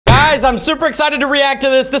guys, I'm super excited to react to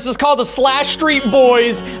this. This is called the SLASHSTREET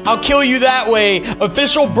Boys. I'll kill you that way.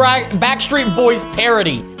 Official Backstreet Boys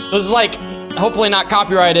parody. This is like, hopefully not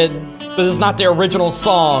copyrighted. This is not their original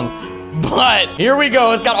song. But here we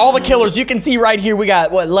go. It's got all the killers. You can see right here. We got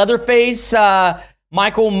what? Leatherface,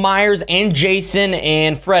 Michael Myers, and Jason,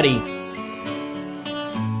 and Freddy.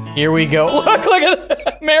 Here we go. Look at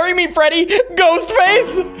that. Marry me, Freddy.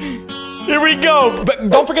 Ghostface. Here we go.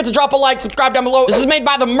 But don't forget to drop a like, subscribe down below. This is made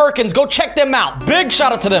by the Merkins. Go check them out. Big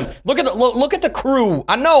shout out to them. Look at the crew.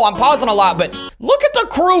 I know I'm pausing a lot, but look at the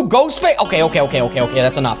crew. Ghostface. Okay.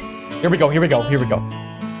 That's enough. Here we go. Here we go. Here we go.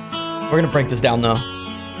 We're gonna break this down though.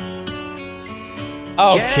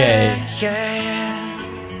 Okay.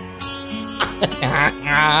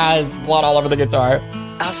 There's blood all over the guitar.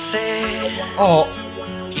 Oh.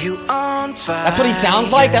 That's what he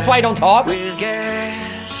sounds like? That's why I don't talk?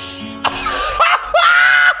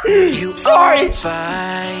 Sorry. He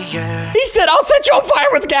said, I'll set you on fire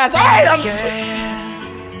with gas. All right, I'm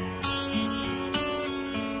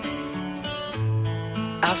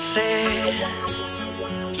I set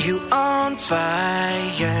you on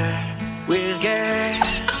fire with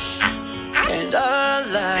gas and a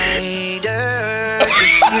lighter to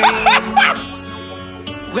scream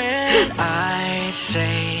when I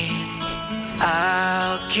say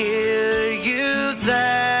I'll kill you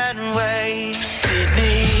that way.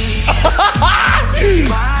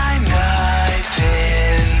 My knife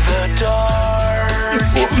in the dark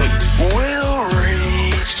will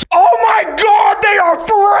reach. Oh my God, they are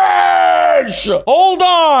fresh! Hold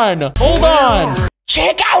on.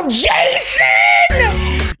 Check out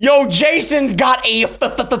Jason! Yo, Jason's got a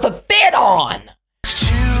fit on.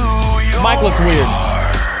 Mike looks weird.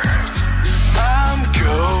 I'm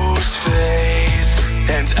Ghostface,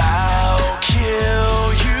 and I'll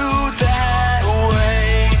kill you that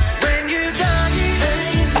way. When you die,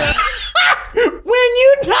 when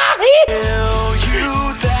you die, kill you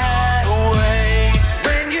that way.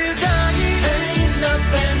 When you die, ain't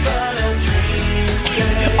nothing but a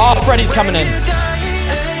dream. Oh, Freddy's coming in.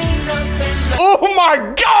 Oh my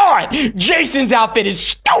God! Jason's outfit is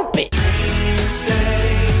stupid.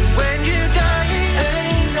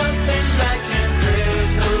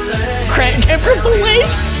 Camp Crystal Lake?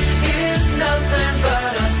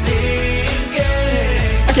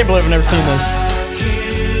 I can't believe I've never seen this.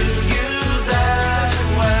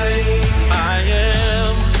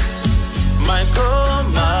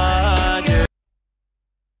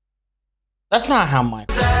 That's not how Mike.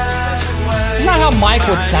 That's not how Mike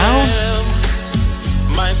would sound.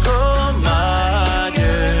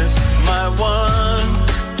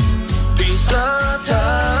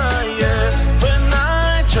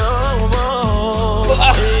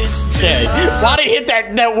 Why'd he hit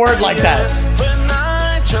that word like that?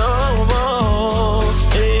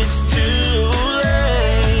 It's too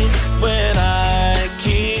late when I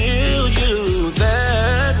kill you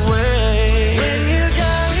that way. When you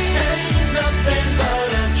die, ain't nothing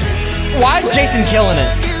but a dream. Why is Jason killing it?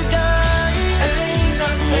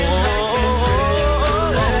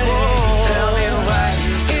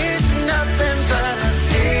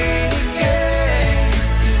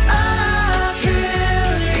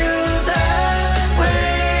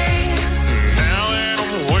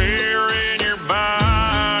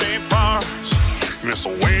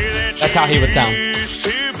 That's how he would sound.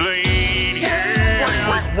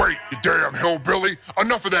 Wait, you damn hillbilly.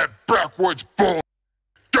 Enough of that backwoods bull.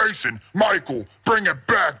 Jason, Michael, bring it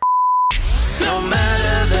back. No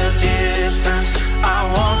matter the distance, I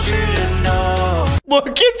want you to know. Look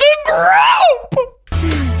at the group!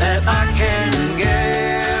 That I can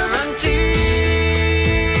guarantee.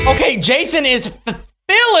 Okay, Jason is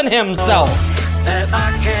feeling himself. That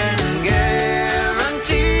I can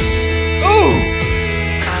guarantee. Ooh!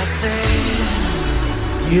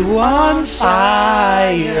 You on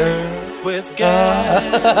fire with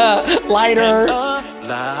gas. Lighter.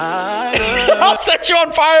 I'll set you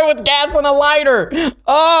on fire with gas and a lighter.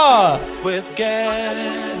 With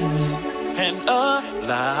gas and a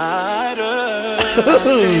lighter.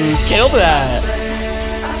 Kill that.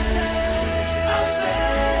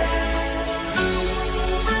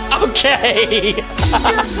 Okay.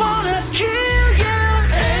 Just wanna kill you.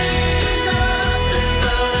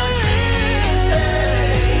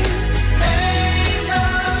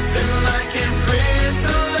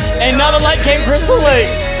 Ain't nothing like Camp Crystal Lake.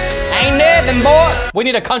 Ain't nothing, boy. We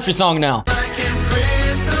need a country song now.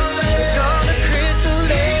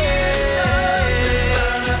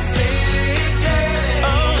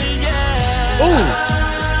 Ooh.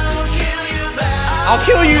 I'll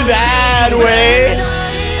kill you that way.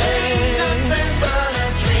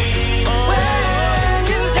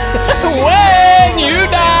 When you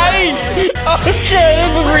die. Okay,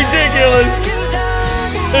 this is ridiculous.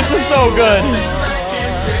 This is so good.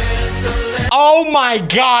 Oh my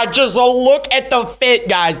God, just look at the fit,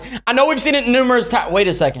 guys. I know we've seen it numerous times. Wait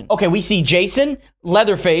a second. Okay, we see Jason,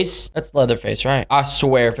 Leatherface. That's Leatherface, right? I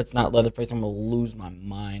swear if it's not Leatherface, I'm gonna lose my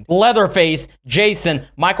mind. Leatherface, Jason,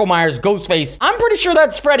 Michael Myers, Ghostface. I'm pretty sure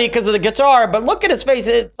that's Freddy because of the guitar, but look at his face.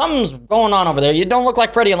 Something's going on over there. You don't look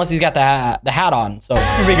like Freddy unless he's got the hat on. So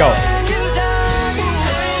here we go.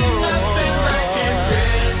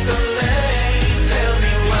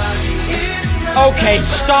 Okay,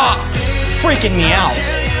 stop freaking me out.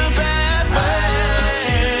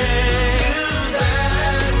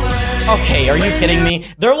 Okay, are you kidding me?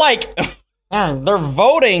 They're like, they're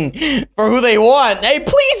voting for who they want. Hey,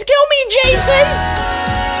 please kill me, Jason!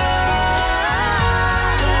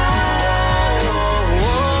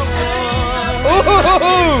 Ooh,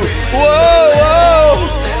 whoa,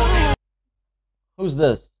 whoa! Who's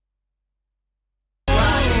this?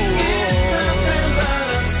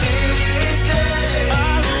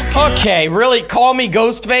 Okay, really? Call me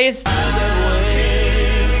Ghostface?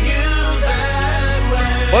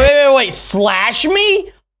 Wait. Slash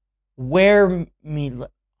me? Wear me. Yo,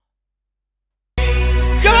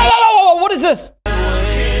 what is this?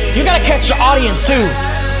 You gotta catch the audience too.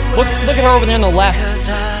 Look at her over there on the left.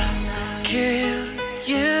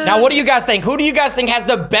 Now, what do you guys think? Who do you guys think has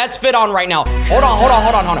the best fit on right now? Hold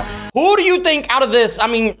on. Who do you think out of this? I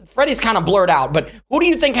mean, Freddy's kind of blurred out, but who do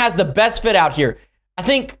you think has the best fit out here? I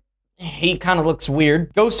think he kind of looks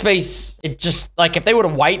weird. Ghostface, it just, like, if they would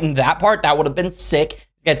have whitened that part, that would have been sick.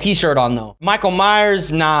 He's got a t-shirt on, though. Michael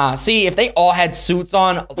Myers, nah. See, if they all had suits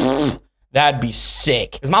on, that'd be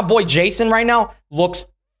sick. Because my boy Jason right now looks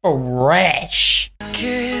fresh.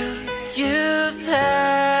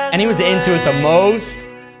 And he was into it the most.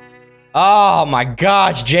 Oh, my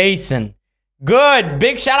gosh, Jason. Good.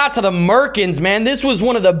 Big shout out to the Merkins, man. This was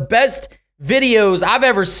one of the best videos I've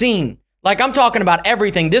ever seen. Like, I'm talking about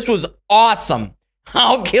everything. This was awesome.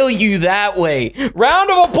 I'll kill you that way.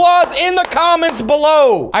 Round of applause in the comments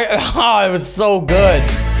below. Oh, it was so good.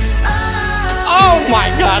 Oh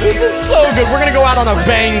my God, this is so good. We're gonna go out on a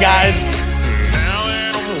bang, guys.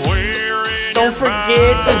 Don't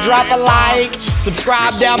forget to drop a like,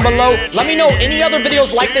 subscribe down below. Let me know any other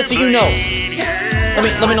videos like this that you know.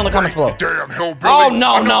 Let me know in the comments below. Oh,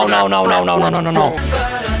 no.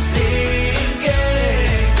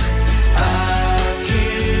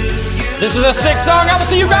 This is a sick song. I will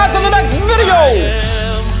see you guys in the next video.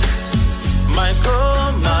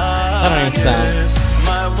 That don't even sound.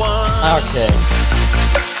 Okay.